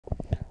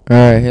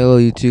Alright, hello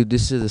YouTube.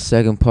 This is the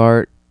second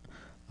part.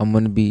 I'm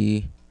going to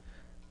be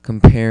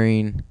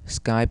comparing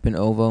Skype and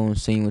oovoo and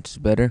seeing which is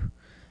better.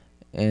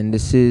 And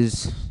this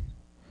is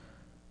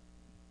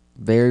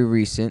very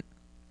recent,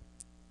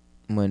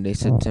 Monday,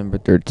 September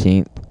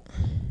 13th,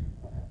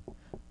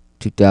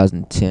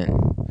 2010.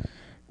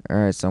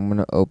 Alright, so I'm going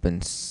to open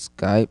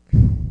Skype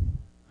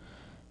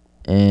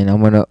and I'm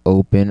going to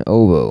open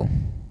oovoo.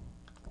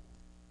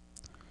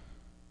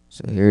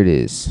 So here it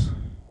is.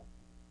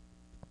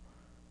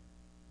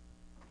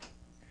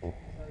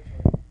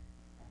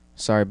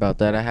 Sorry about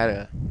that. I had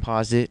to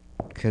pause it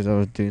because I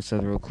was doing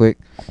something real quick.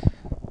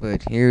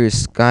 But here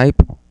is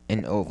Skype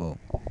and oovoo.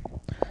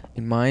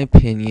 In my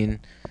opinion,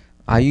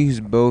 I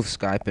use both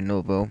Skype and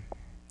oovoo.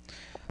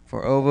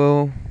 For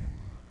oovoo,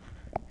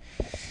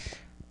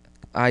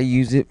 I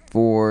use it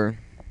for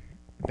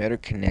better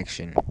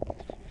connection.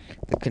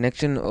 The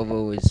connection of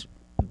oovoo is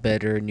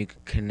better, and you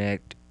can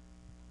connect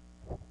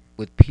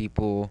with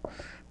people,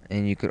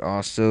 and you could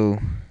also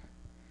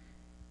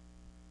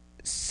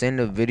send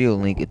a video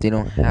link if they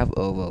don't have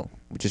oovoo,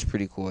 which is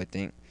pretty cool, I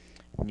think.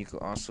 And you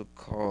could also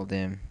call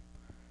them.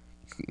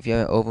 If you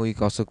have oovoo, you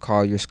can also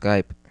call your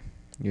Skype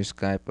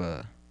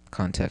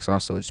contacts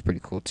also, which is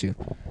pretty cool too.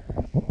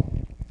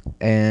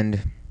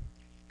 And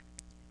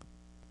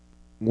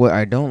what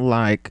I don't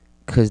like,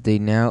 because they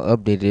now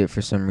updated it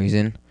for some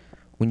reason,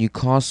 when you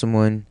call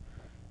someone,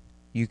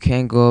 you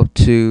can't go up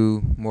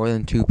to more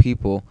than 2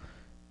 people.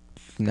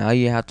 Now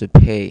you have to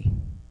pay.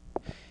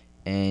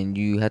 And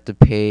you have to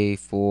pay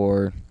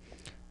for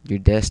your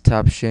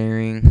desktop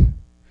sharing,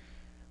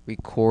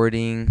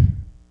 recording,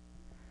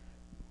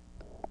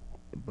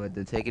 but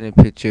the taking a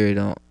picture, it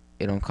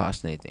don't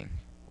cost anything.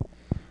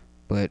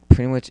 But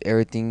pretty much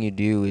everything you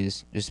do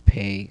is just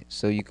pay.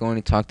 So you can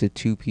only talk to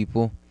 2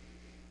 people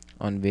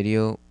on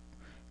video,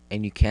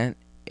 and you can't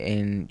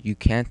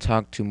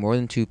talk to more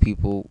than 2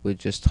 people with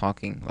just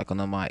talking, like on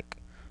the mic,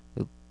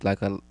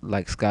 like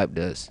Skype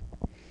does.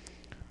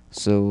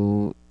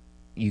 So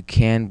you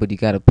can, but you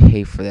gotta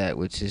pay for that,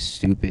 which is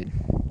stupid.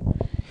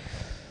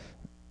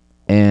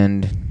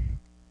 And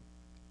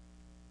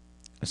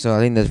so I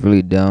think that's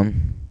really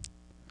dumb.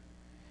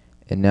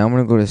 And now I'm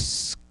gonna go to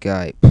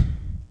Skype.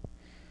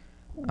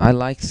 I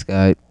like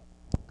Skype.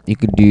 You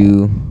could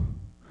do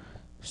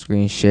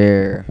screen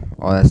share,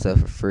 all that stuff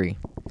for free.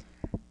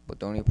 But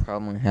the only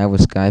problem I have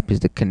with Skype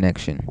is the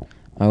connection.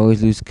 I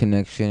always lose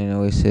connection, and it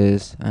always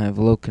says I have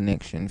low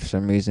connection for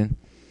some reason.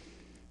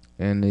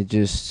 And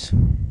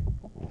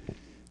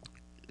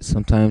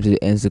sometimes it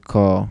ends the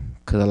call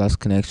because I lost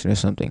connection or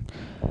something.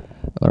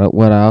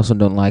 What I also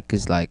don't like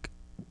is like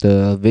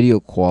the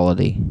video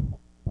quality.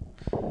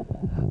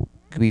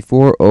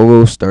 Before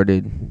oovoo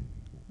started,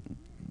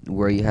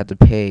 where you had to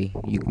pay,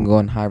 you can go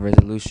on high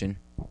resolution,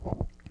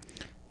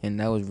 and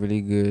that was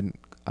really good.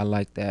 I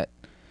like that.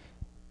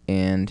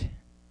 And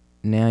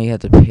now you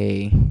have to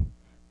pay,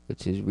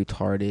 which is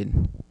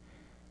retarded.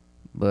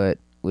 But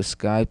with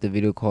Skype, the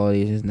video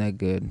quality isn't that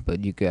good,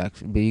 but you could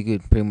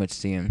pretty much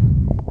see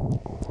them.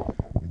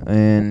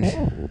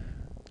 And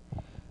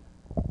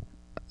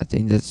I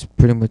think that's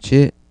pretty much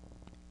it.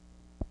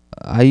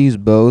 I use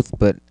both,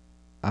 but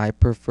I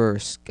prefer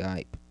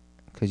Skype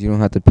because you don't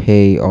have to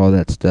pay all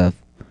that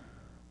stuff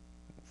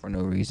for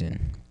no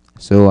reason.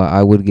 So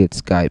I would get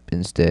Skype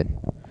instead.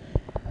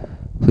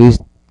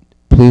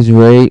 Please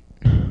rate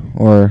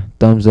or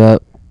thumbs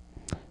up,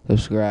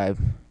 subscribe,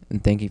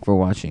 and thank you for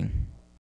watching.